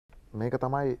මේක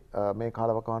තමයි මේ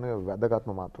කාලවකවානුවේ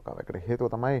වැදගත්ම මාතෘකාව. ඒකට හේතුව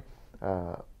තමයි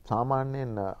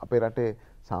සාමාන්‍යයෙන් අපේ රටේ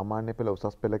සාමාන්‍ය පෙළ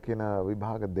උසස් පෙළ කියන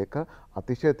විභාග දෙක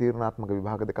අතිශය තීරණාත්මක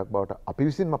විභාග දෙකක් බවට අපි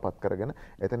විසින්ම පත් කරගෙන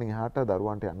එතනින් එහාට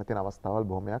දරුවන්ට යන්න තියෙන අවස්ථාවල්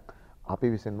බොහොමයක් අපි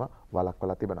විසින්ම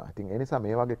වළක්වලා තිබෙනවා. ඉතින් ඒ නිසා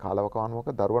මේ වගේ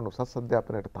කාලවකවානුවක දරුවන් උසස්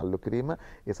අධ්‍යාපනයට තල්ලු කිරීම,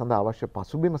 ඒ සඳහා අවශ්‍ය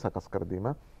පසුබිම සකස් කර දීම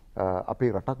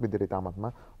අපේ රටක් විදිහට ඉතාමත්ම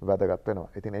වැදගත් වෙනවා.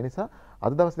 ඉතින් ඒ නිසා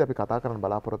අද දවසේදී අපි කතා කරන්න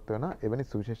බලාපොරොත්තු වෙන එවැනි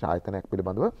සුවිශේෂ ආයතනයක්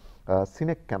පිළිබඳව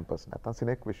CINEC Campus නැත්නම්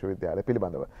CINEC විශ්වවිද්‍යාලය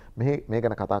පිළිබඳව. මේ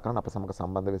ගැන කතා කරන්න අප සමග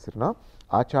සම්බන්ධ වෙ සිටිනවා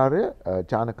ආචාර්ය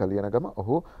ජානක ලියනගම.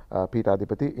 ඔහු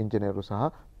පීඨාධිපති ඉංජිනේරු සහ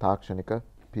තාක්ෂණික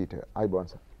පීඨය. අයිබෝන්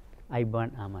සර්. අයිබෝන්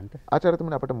ආමන්ත.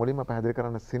 ආචාර්යතුමනි අපිට මුලින්ම පැහැදිලි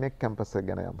කරන්න CINEC Campus එක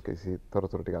ගැන යම්කිසි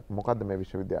තොරතුරු ටිකක්. මොකද්ද මේ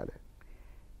විශ්වවිද්‍යාලය?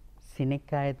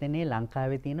 CINEC ආයතනයේ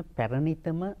ලංකාවේ තියෙන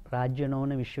පැරණිතම රාජ්‍ය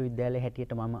නොවන විශ්වවිද්‍යාලය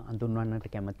හැටියට මම හඳුන්වන්නට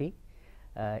කැමතියි.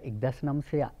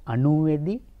 1990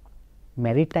 දී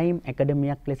මැරිටයිම්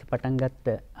ඇකඩමියක් ලෙස පටන්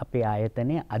ගත්ත අපේ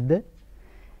ආයතනය අද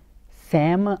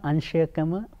සෑම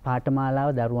අංශයකම පාඨමාලාව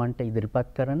දරුවන්ට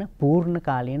ඉදිරිපත් කරන පූර්ණ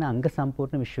කාලීන අංග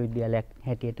සම්පූර්ණ විශ්වවිද්‍යාලයක්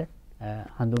හැටියට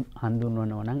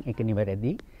හඳුන්වනවා නම් ඒක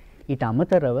නිවැරදි. ඊට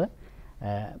අමතරව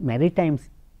මැරිටයිම්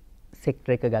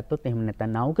සෙක්ටර් එක ගත්තොත් එහෙම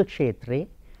නැත්නම් නෞක ක්ෂේත්‍රයේ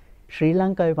ශ්‍රී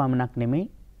ලංකාවේ පමණක් නෙමෙයි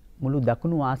මුළු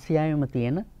දකුණු ආසියාවෙම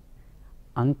තියෙන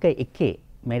අංක 1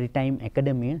 මැරිටයිම්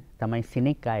ඇකඩමිය තමයි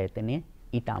CINEC ආයතනය.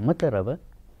 ඊට අමතරව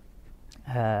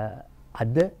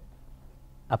අද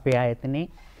අපේ ආයතනයේ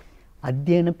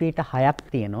අධ්‍යයන පීඨ 6ක්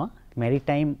තියෙනවා.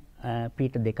 මැරිටයිම්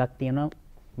පීඨ 2ක් තියෙනවා.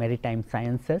 මැරිටයිම්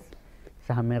සයන්සස්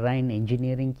සහ මෙරයින්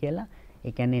එන්ජිනියරින් කියලා.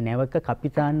 ඒ කියන්නේ නැවක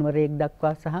කපිතාන්වරයෙක්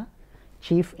දක්වා සහ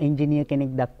චීෆ් එන්ජිනියර්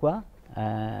කෙනෙක් දක්වා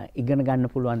ඉගෙන ගන්න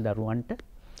පුළුවන් දරුවන්ට.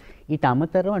 ඊට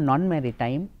අමතරව non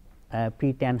maritime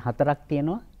පීඨයන් 4ක්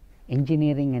තියෙනවා.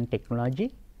 engineering and technology,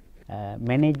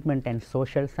 management and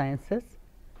social sciences,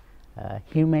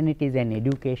 humanities and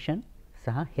education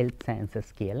සහ health sciences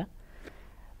කියලා.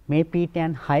 මේ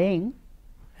පීඨයන් 6න්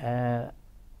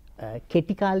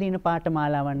කෙටි කාලීන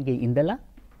පාඨමාලාවන්ගේ ඉඳලා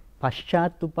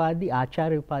පශ්චාත් උපාධි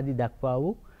ආචාර්ය උපාධි දක්වා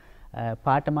වූ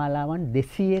පාඨමාලාවන්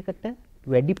 200කට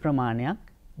වැඩි ප්‍රමාණයක්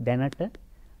දැනට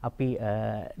අපි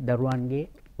දරුවන්ගේ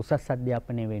උසස්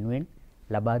අධ්‍යාපනය වෙනුවෙන්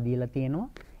ලබා දීලා තියෙනවා.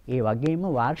 ඒ වගේම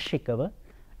වාර්ෂිකව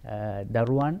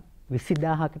දරුවන්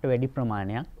 20000කට වැඩි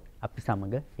ප්‍රමාණයක් අපි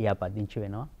සමග ලියාපදිංචි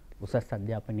වෙනවා උසස්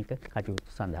අධ්‍යාපනික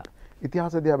කටයුතු සඳහා.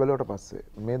 ඉතිහාසය දිහා බැලුවට පස්සේ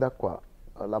මේ දක්වා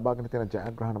ලබාගෙන තියෙන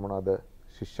ජයග්‍රහණ මොනවාද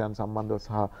ශිෂ්‍යයන් සම්බන්ධව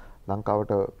සහ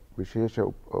ලංකාවට විශේෂ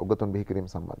උගතුන් බිහි කිරීම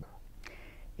සම්බන්ධව?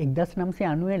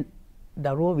 1990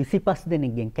 දරුවෝ 25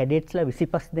 දෙනෙක්ගෙන් කැඩෙට්ස්ලා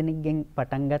 25 දෙනෙක්ගෙන්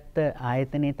පටන් ගත්ත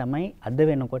ආයතනය තමයි අද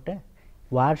වෙනකොට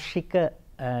වාර්ෂික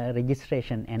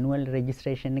රෙජිස්ට්‍රේෂන් ඇනුවල්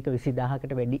රෙජිස්ට්‍රේෂන් එක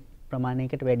 20000කට වැඩි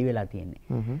ප්‍රමාණයකට වැඩි වෙලා තියෙන්නේ.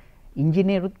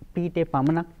 ඉංජිනේරු පීඨයේ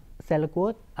පමණක්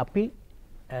සැලකුවොත් අපි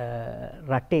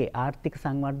රටේ ආර්ථික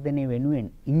සංවර්ධනය වෙනුවෙන්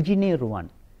ඉංජිනේරුවන්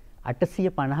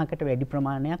 850කට වැඩි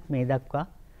ප්‍රමාණයක් මේ දක්වා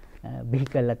බිහි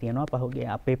කරලා තියෙනවා. පහුගිය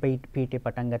අපේ පීඨේ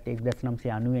පටන් ගත්තේ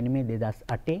 1990 නෙමෙයි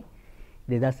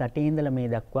 2008 ඉඳලා මේ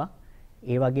දක්වා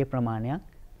ඒ වගේ ප්‍රමාණයක්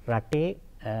රටේ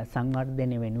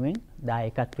සංවර්ධනය වෙනුවෙන්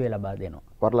දායකත්වය ලබා දෙනවා.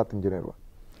 වරලත් ඉංජිනේරුවන්.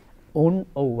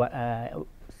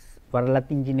 වරලත්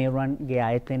ඉංජිනේරුවන්ගේ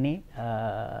ආයතනයේ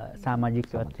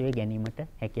සමාජිකත්වයේ ගැනීමට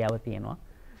හැකියාව තියෙනවා.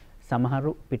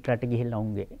 සමහරු පිටරට ගිහිල්ලා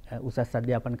උන්ගේ උසස්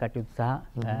අධ්‍යාපන කටයුතු සහ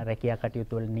රැකියා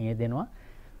කටයුතු වල නියැදෙනවා.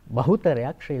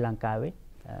 බහුතරයක් ශ්‍රී ලංකාවේ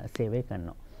සේවය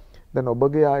කරනවා. දැන්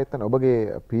ඔබගේ ආයතන ඔබගේ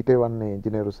පීඨය වන්නේ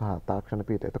ඉංජිනේරු සහ තාක්ෂණ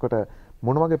පීඨය. එතකොට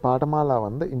මොන වගේ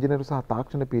පාඨමාලාවන්ද ඉංජිනේරු සහ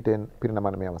තාක්ෂණ පීඨයෙන්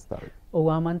පිරිනමන මේ අවස්ථාවේ? ඔව්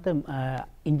ආමන්ත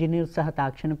ඉංජිනේරු සහ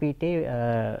තාක්ෂණ පීඨයේ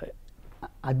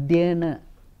අධ්‍යයන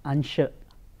අංශ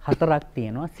 4ක්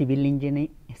තියෙනවා.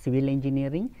 Civil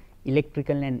engineering,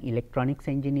 electrical and electronics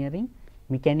engineering,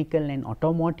 mechanical and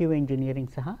automotive engineering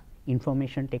සහ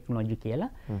information technology කියලා.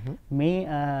 මේ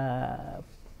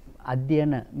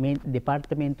අධ්‍යයන මේ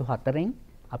දෙපාර්තමේන්තු 4න්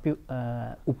අපි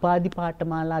උපාධි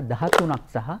පාඨමාලා 13ක්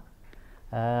සහ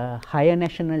higher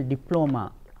national diploma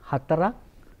 4ක්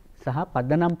සහ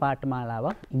පදනම්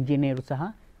පාඨමාලාවක් ඉංජිනේරු සහ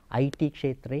IT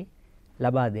ක්ෂේත්‍රයේ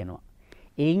ලබා දෙනවා.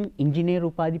 එයින් ඉංජිනේරු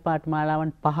උපාධි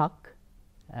පාඨමාලාවන් 5ක්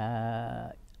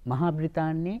මහා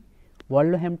බ්‍රිතාන්‍යයේ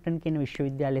වොල්වර්හැම්ප්ටන් කියන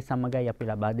විශ්වවිද්‍යාලය සමගයි අපි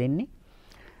ලබා දෙන්නේ.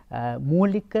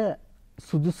 මූලික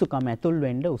සුදුසුකම ඇතුල්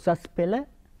වෙන්න උසස් පෙළ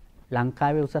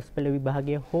ලංකාවේ උසස් පෙළ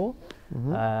විභාගය හෝ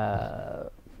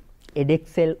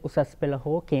එඩෙක්සෙල් උසස් පෙළ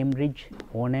හෝ කේම්බ්‍රිජ්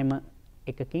ඕනෑම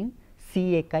එකකින්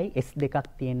C1යි S2ක්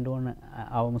තියෙන්න ඕන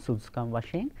අවම සුදුසුකම්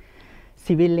වශයෙන්.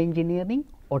 Civil engineering,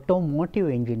 ඔටෝමෝටිව්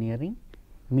engineering,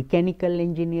 mechanical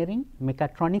engineering,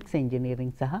 මෙකාට්‍රොනික්ස්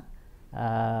engineering සහ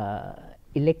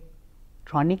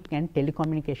ඉලෙක්ට්‍රොනික් ඇන්ඩ්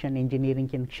ටෙලිකොමියුනිකේෂන් එන්ජිනියරින්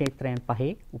කියන ක්ෂේත්‍රයන්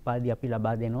පහේ උපාධි අපි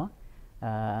ලබා දෙනවා.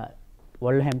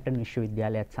 වොල්වර්හැම්ප්ටන්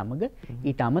විශ්වවිද්‍යාලයත් සමග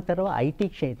ඊට අමතරව IT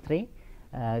ක්ෂේත්‍රයේ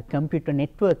කම්පියුටර්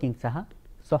නෙට්වර්කින් සහ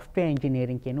software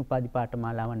engineering කියන උපාධි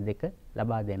පාඨමාලාවන් දෙක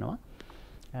ලබා දෙනවා.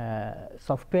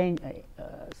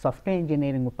 software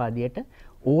engineering උපාධියට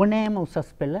ඕනෑම උසස්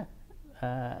පෙළ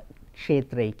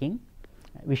ක්ෂේත්‍රයකින්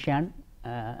විෂයන්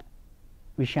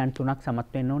 3ක්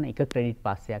සමත් වෙන්න ඕන එක ක්‍රෙඩිට්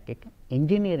පාසයක් එක.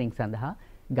 එන්ජිනියරින් සඳහා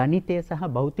ගණිතය සහ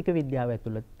භෞතික විද්‍යාව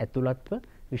ඇතුළත්ව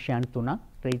විෂයන් 3ක්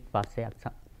ක්‍රෙඩිට් පාසයක්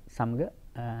සමග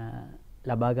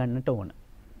ලබා ගන්නට ඕන.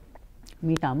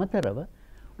 මීට අමතරව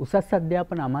උසස්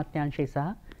අධ්‍යාපන අමාත්‍යාංශය සහ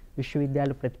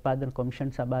විශ්වවිද්‍යාල ප්‍රතිපාදන කොමිෂන්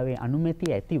සභාවේ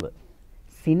අනුමැතිය ඇතිව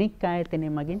CINEC ආයතනය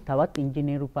මගින් තවත්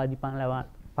ඉංජිනේරු උපාධි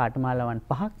පාඨමාලාවන්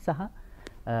 5ක් සහ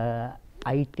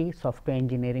IT software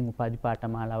engineering උපාධි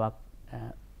පාඨමාලාවක්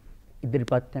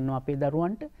ඉදිරිපත් කරනවා අපේ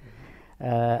දරුවන්ට.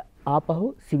 ආපහු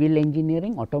civil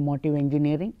engineering, automotive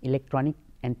engineering, electronic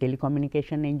and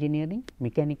telecommunication engineering,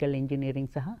 mechanical engineering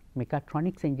සහ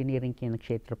mechatronics engineering කියන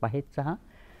ක්ෂේත්‍ර පහෙත් සහ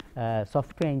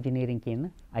software engineering කියන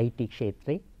IT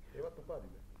ක්ෂේත්‍රයේ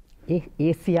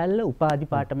ඒ සියල්ල උපාධි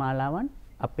පාඨමාලාවන්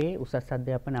අපේ උසස්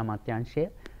අධ්‍යාපන අමාත්‍යාංශය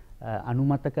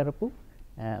අනුමත කරපු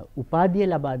උපාධිය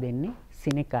ලබා දෙන්නේ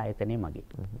CINEC ආයතනය මගින්.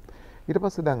 ඊට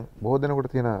පස්සේ දැන් බොහෝ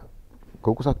දෙනෙකුට තියෙන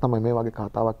කුකුසක් තමයි මේ වගේ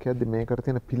කතාවක් කියද්දි මේකට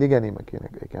තියෙන පිළිගැනීම කියන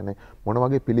එක. ඒ කියන්නේ මොන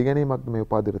වගේ පිළිගැනීමක්ද මේ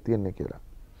උපාධියට තියෙන්නේ කියලා.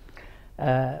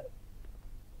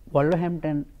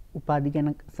 වොල්වර්හැම්ප්ටන් උපාධි ගැන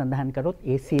සඳහන් කරොත්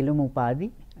ඒ සියලුම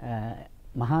උපාධි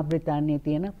මහා බ්‍රිතාන්‍යයේ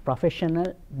තියෙන professional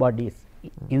bodies,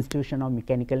 Institution of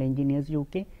Mechanical Engineers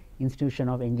UK, Institution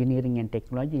of Engineering and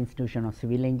Technology, Institution of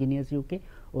Civil Engineers UK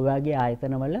ඔය වගේ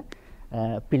ආයතනවල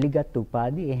පිළිගත්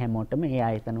උපාධි ඒ හැමෝටම ඒ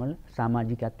ආයතනවල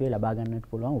සමාජිකත්වයේ ලබා ගන්නට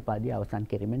පුළුවන් උපාධිය අවසන්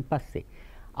කිරීමෙන් පස්සේ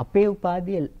අපේ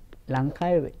උපාධිය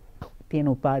ලංකාවේ තියෙන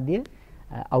උපාධිය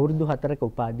අවුරුදු 4ක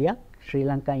උපාධියක් ශ්‍රී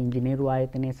ලංකා ඉංජිනේරු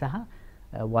ආයතනය සහ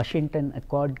වොෂින්ටන්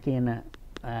අකෝඩ් කියන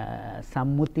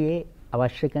සම්මුතියේ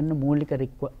අවශ්‍ය කරන මූලික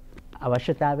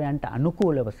අවශ්‍යතාවයන්ට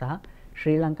අනුකූලව සහ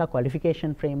ශ්‍රී ලංකා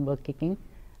ක්වොලිෆිකේෂන් ෆ්‍රේම්වර්ක් එකකින්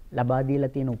ලබා දීලා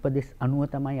තියෙන උපදෙස් අනුව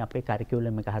තමයි අපේ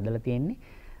කරිකියුලම් එක හදලා තියෙන්නේ.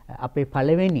 අපේ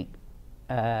පළවෙනි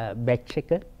බැච් එක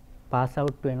පාස්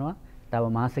අවුට් වෙනවා. තව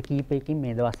මාස කිහිපයකින්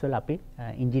මේ දවස්වල අපි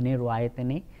ඉංජිනේරු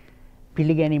ආයතනයේ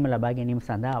පිළිගැනීම ලබා ගැනීම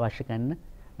සඳහා අවශ්‍ය කරන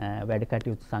වැඩ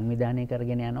කටයුතු සංවිධානය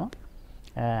කරගෙන යනවා.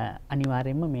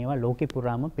 අනිවාර්යයෙන්ම මේවා ලෝකෙ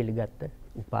පුරාම පිළිගත්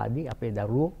උපාධි. අපේ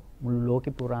දරුවෝ මුළු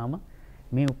ලෝකෙ පුරාම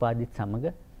මේ උපාධිත් සමග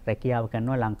රැකියාව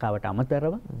කරනවා ලංකාවට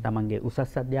අමතරව තමන්ගේ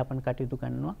උසස් අධ්‍යාපන කටයුතු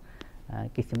කරනවා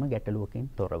කිසිම ගැටලුවකින්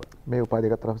තොරව. මේ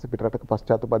උපාධිය ගත්ත පස්සේ පිටරටක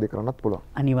පශ්චාත් උපාධිය කරන්නත් පුළුවන්.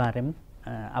 අනිවාර්යයෙන්ම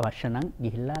අවශ්‍ය නම්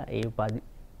ගිහිල්ලා ඒ උපාධි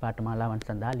පාඨමාලාවන්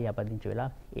සඳහා ලියාපදිංචි වෙලා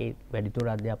ඒ වැඩිදුර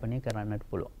අධ්‍යාපනය කරන්නට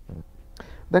පුළුවන්.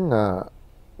 දැන්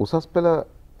උසස් පෙළ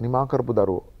නිමා කරපු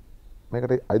දරුවෝ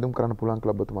මේකට අයිදුම් කරන්න පුළුවන්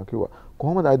කියලා ඔබතුමා කිව්වා.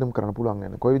 කොහොමද අයිදුම් කරන්න පුළුවන්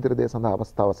යන්නේ? කොයි විදිහටද ඒ සඳහා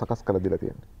අවස්ථාව සකස් කරලා දීලා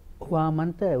තියෙන්නේ?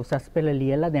 වාමන්ත උසස් පෙළ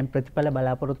ලියලා දැන් ප්‍රතිඵල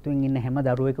බලාපොරොත්තුෙන් ඉන්න හැම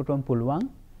දරුවෙකුටම පුළුවන්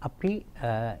අපි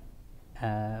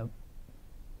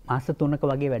මාස 3ක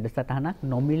වගේ වැඩසටහනක්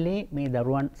නොමිලේ මේ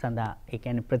දරුවන් සඳහා ඒ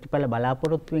කියන්නේ ප්‍රතිඵල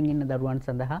බලාපොරොත්තුෙන් ඉන්න දරුවන්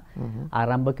සඳහා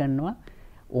ආරම්භ කරනවා.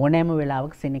 ඕනෑම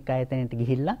වෙලාවක CINEC ආයතනයට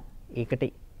ගිහිල්ලා ඒකට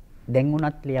දැන්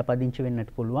උනත් ලියාපදිංචි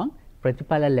වෙන්නට පුළුවන්.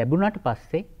 ප්‍රතිඵල ලැබුණාට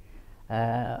පස්සේ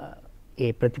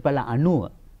ඒ ප්‍රතිඵල අනුව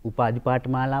උපාධි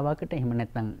පාඨමාලාවකට එහෙම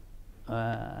නැත්නම්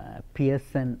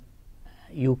Pearson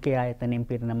UK ආයතනයෙන්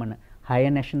පිරිනමන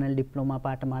higher national diploma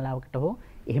පාඨමාලාවකට හෝ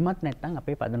එහෙමත් නැත්නම්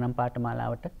අපේ පදනම්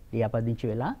පාඨමාලාවට ලියාපදිංචි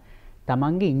වෙලා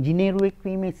තමන්ගේ ඉංජිනේරුවෙක්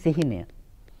වීමේ සිහිනය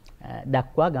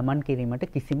දක්වා ගමන් කිරීමට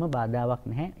කිසිම බාධාවක්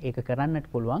නැහැ. ඒක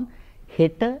කරන්නට පුළුවන්.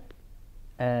 හෙට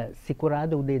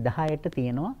සිකුරාදා උදේ 10ට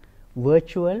තියෙනවා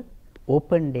virtual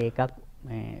open day එකක්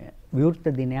විවෘත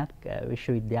දිනයක්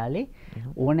විශ්වවිද්‍යාලයේ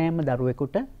ඕනෑම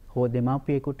දරුවෙකුට හෝ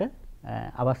දෙමාපියෙකුට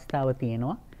අවස්ථාව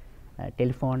තියෙනවා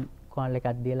ටෙලිෆෝන් කෝල් එකක්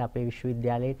දීලා අපේ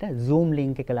විශ්වවිද්‍යාලයට Zoom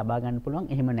link එක ලබා ගන්න පුළුවන්.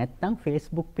 එහෙම නැත්නම්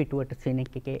Facebook පිටුවට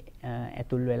CINEC එකේ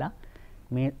ඇතුල් වෙලා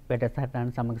මේ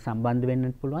වැඩසටහන සමග සම්බන්ධ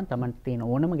වෙන්නත් පුළුවන්. Tamanට තියෙන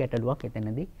ඕනම ගැටලුවක්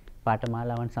එතනදී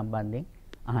පාඨමාලාවන් සම්බන්ධයෙන්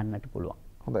අහන්නට පුළුවන්.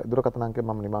 හොඳයි. දුරකථන අංකය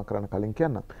මම නිමා කරන්න කලින්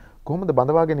කියන්නම්. කොහොමද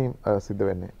බඳවා ගැනීම සිද්ධ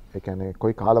වෙන්නේ? ඒ කියන්නේ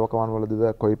කොයි කාලවකවාන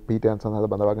වලදද කොයි පීඨයන් සඳහාද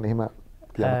බඳවා ගැනීම එහෙම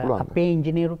කියන්න පුළුවන්ද? අපේ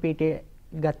ඉංජිනේරු පීඨය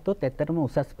ගත්තොත් ඇත්තටම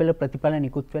උසස් පෙළ ප්‍රතිඵල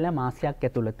නිකුත් වෙලා මාසයක්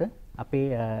ඇතුළත අපේ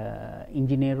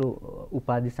ඉංජිනේරු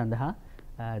උපාධි සඳහා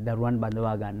දරුවන්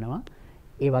බඳවා ගන්නවා.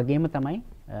 ඒ වගේම තමයි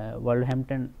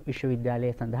වොල්වර්හැම්ප්ටන්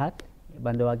විශ්වවිද්‍යාලය සඳහාත්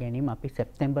බඳවා ගැනීම අපි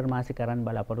සැප්තැම්බර් මාසේ කරන්න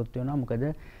බලාපොරොත්තු වෙනවා. මොකද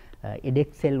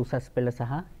එඩෙක්සෙල් උසස් පෙළ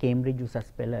සහ කේම්බ්‍රිජ් උසස්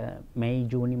පෙළ මේ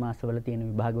ජූනි මාසවල තියෙන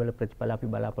විභාගවල ප්‍රතිඵල අපි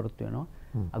බලාපොරොත්තු වෙනවා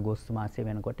අගෝස්තු මාසයේ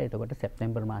වෙනකොට. එතකොට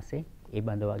සැප්තැම්බර් මාසේ ඒ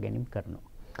බඳවා ගැනීම කරනවා.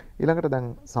 ඊළඟට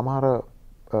දැන් සමහර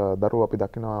දරුවෝ අපි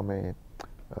දකිනවා මේ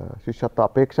ශිෂ්‍යත්ව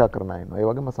අපේක්ෂා කරන අය ඉන්නවා. ඒ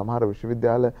වගේම සමහර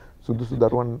විශ්වවිද්‍යාල සුදුසු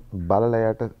දරුවන්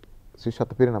බලලා යට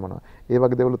ශිෂ්‍යත්ව පිරිනමනවා. ඒ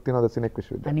වගේ දේවලුත් තියෙනවද සිනෙක්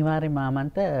විශ්වවිද්‍යාලයේ? අනිවාර්යයෙන්ම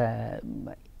ආමන්ත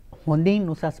හොඳින්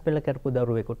උසස් පෙළ කරපු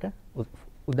දරුවෙකුට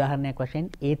උදාහරණයක් වශයෙන්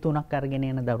A3ක් අරගෙන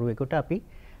යන දරුවෙකුට අපි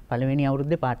පළවෙනි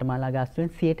අවුරුද්දේ පාඨමාලා ගාස්තුවෙන්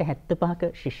 75ක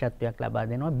ශිෂ්‍යත්වයක් ලබා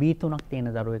දෙනවා. B3ක් තියෙන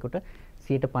දරුවෙකුට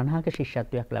 50ක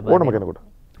ශිෂ්‍යත්වයක් ලබා දෙනවා. ඕනම කෙනෙකුට.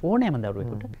 ඕනෑම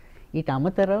දරුවෙකුට. ඊට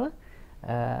අමතරව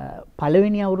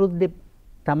පළවෙනි අවුරුද්දේ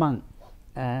තමන්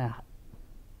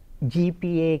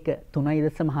GPA එක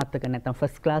 3.7ක නැත්නම්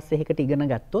ෆස්ට් ක්ලාස් එකකට ඉගෙන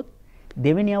ගත්තොත්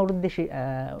දෙවෙනි අවුරුද්දේ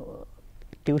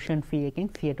ටියුෂන් ෆී එකෙන්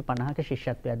 50ක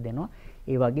ශිෂ්‍යත්වයක් දෙනවා.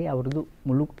 ඒ වගේ අවුරුදු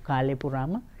මුළු කාලය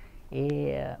පුරාම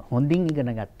හොඳින්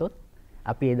ඉගෙන ගත්තොත්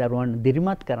අපි ඒ දරුවන්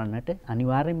දිරිමත් කරන්නට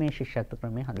අනිවාර්යයෙන් මේ ශිෂ්‍යත්ව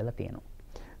ක්‍රමය හදලා තියෙනවා.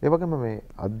 ඒ වගේම මේ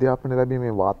අධ්‍යාපන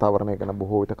ලැබීමේ වාතාවරණය ගැන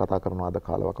බොහෝ විට කතා කරනවා අද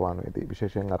කාලවකවානුවේදී.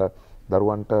 විශේෂයෙන් අර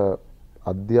දරුවන්ට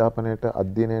අධ්‍යාපනයට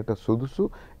අධ්‍යයනයට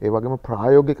සුදුසු ඒ වගේම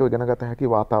ප්‍රායෝගිකව ඉගෙන ගත හැකි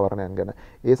වාතාවරණයක් ගැන.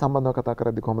 ඒ සම්බන්ධව කතා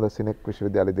කරද්දී කොහොමද සිනෙක්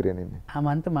විශ්වවිද්‍යාලය ඉදිරියෙන් ඉන්නේ?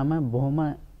 මම බොහොම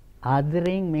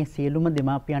ආදරයෙන් මේ සියලුම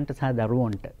දෙමාපියන්ට සහ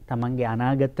දරුවන්ට තමන්ගේ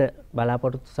අනාගත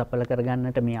බලාපොරොත්තු සඵල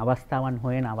කරගන්නට මේ අවස්ථාවන්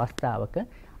හොයන අවස්ථාවක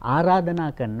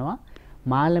ආරාධනා කරනවා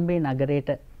මාළඹේ නගරයට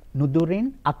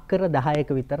නුදුරින් අක්කර 10ක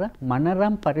විතර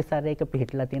මනරම් පරිසරයක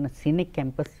පිහිටලා තියෙන CINEC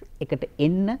කැම්පස් එකට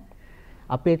එන්න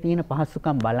අපේ තියෙන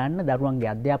පහසුකම් බලන්න දරුවන්ගේ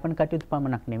අධ්‍යාපන කටයුතු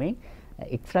පමණක් නෙවෙයි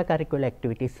එක්ස්ට්‍රා කරිකුලර්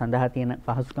ඇක්ටිවිටීස් සඳහා තියෙන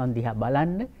පහසුකම් දිහා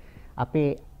බලන්න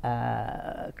අපේ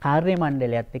කාර්ය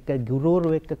මණ්ඩලයත් එක්ක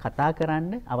ගුරුවරු එක්ක කතා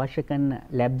කරන්න අවශ්‍ය කරන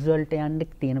ලැබ්ස් වලට යන්න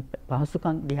තියෙන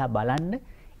පහසුකම් දිහා බලන්න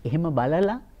එහෙම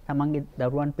බලලා තමන්ගේ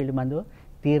දරුවන් පිළිබඳව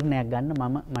තීරණයක් ගන්න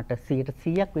මට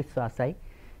 100% විශ්වාසයි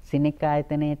CINEC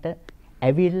ආයතනයේට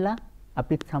ඇවිල්ලා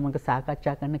අපිත් සමග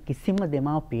සාකච්ඡා කරන කිසිම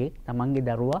දෙමාපියෙක් තමන්ගේ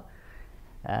දරුවා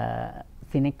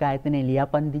CINEC ආයතනයේ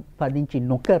ලියාපදිංචි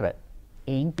නොකර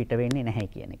එයින් පිට වෙන්නේ නැහැ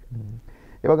කියන එක.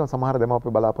 ඒ වගේම සමහර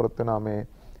දෙමාපියෝ බලාපොරොත්තු වෙනවා මේ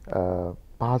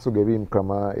පහසු ගෙවීම්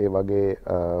ක්‍රම ඒ වගේ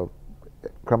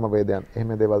ක්‍රමවේදයන් එහෙම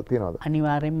දේවල් තියෙනවද?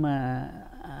 අනිවාර්යෙන්ම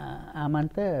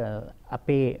ආමන්ත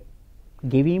අපේ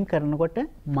ගෙවීම් කරනකොට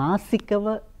මාසිකව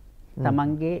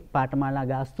තමන්ගේ පාඨමාලා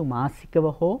ගාස්තු මාසිකව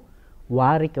හෝ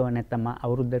වාරිකව නැත්නම්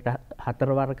අවුරුද්දට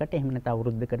 4 වරකට එහෙම නැත්නම්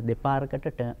අවුරුද්දකට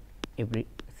දෙපාරකට every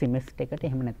semester එකට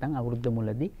එහෙම නැත්නම් අවුරුද්ද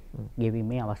මුලදී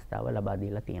ගෙවීමේ අවස්ථාව ලබා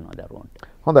දීලා තියෙනවා දරුවන්ට.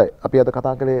 හොඳයි. අපි අද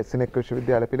කතා කළේ සිනෙක්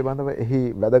විශ්වවිද්‍යාලය පිළිබඳව. එහි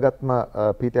වැදගත්ම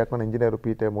පීඨයක් වන ඉංජිනේරු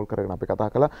පීඨය මුල් කරගෙන අපි කතා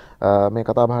කළා. මේ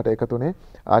කතා බහට එකතු වුණේ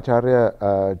ආචාර්ය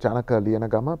ජනක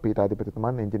ලියනගම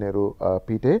පීඨාධිපතිතුමන් ඉංජිනේරු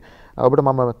පීඨේ. ඔබට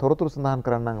මම තොරතුරු සඳහන්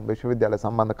කරන්නම් විශ්වවිද්‍යාලය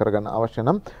සම්බන්ධ කරගන්න අවශ්‍ය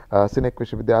නම් සිනෙක්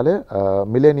විශ්වවිද්‍යාලය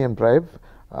millennium drive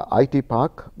IT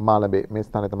Park Malambe මේ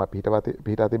ස්ථානයේ තමයි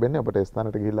පිහිටා තිබෙන්නේ. ඔබට ඒ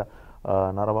ස්ථානයට ගිහිල්ලා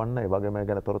නරවන්න ඒ වගේම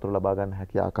ගැන තොරතුරු ලබා ගන්න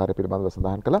හැකි ආකාරය පිළිබඳව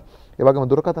සඳහන් කළා. ඒ වගේම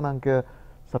දුරකථන අංකය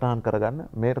සටහන් කරගන්න.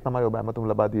 මේකට තමයි ඔබ ඇමතුම්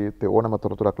ලබා දිය යුත්තේ ඕනම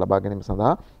තොරතුරක් ලබා ගැනීම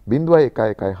සඳහා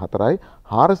 0114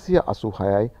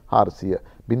 486 400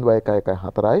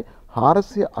 0114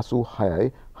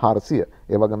 486 400.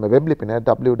 ඒ වගේම වෙබ් ලිපිනය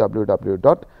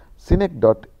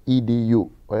www.cinec.edu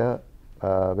ඔය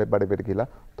වෙබ් අඩවියට ගිහිල්ලා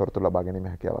තොරතුරු ලබා ගැනීම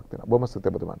හැකියාවක් තියෙනවා. බොහොම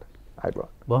ස්තුතියි ඔබතුමාට. ආයිබෝන්.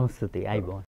 බොහොම ස්තුතියි. ආයිබෝන්.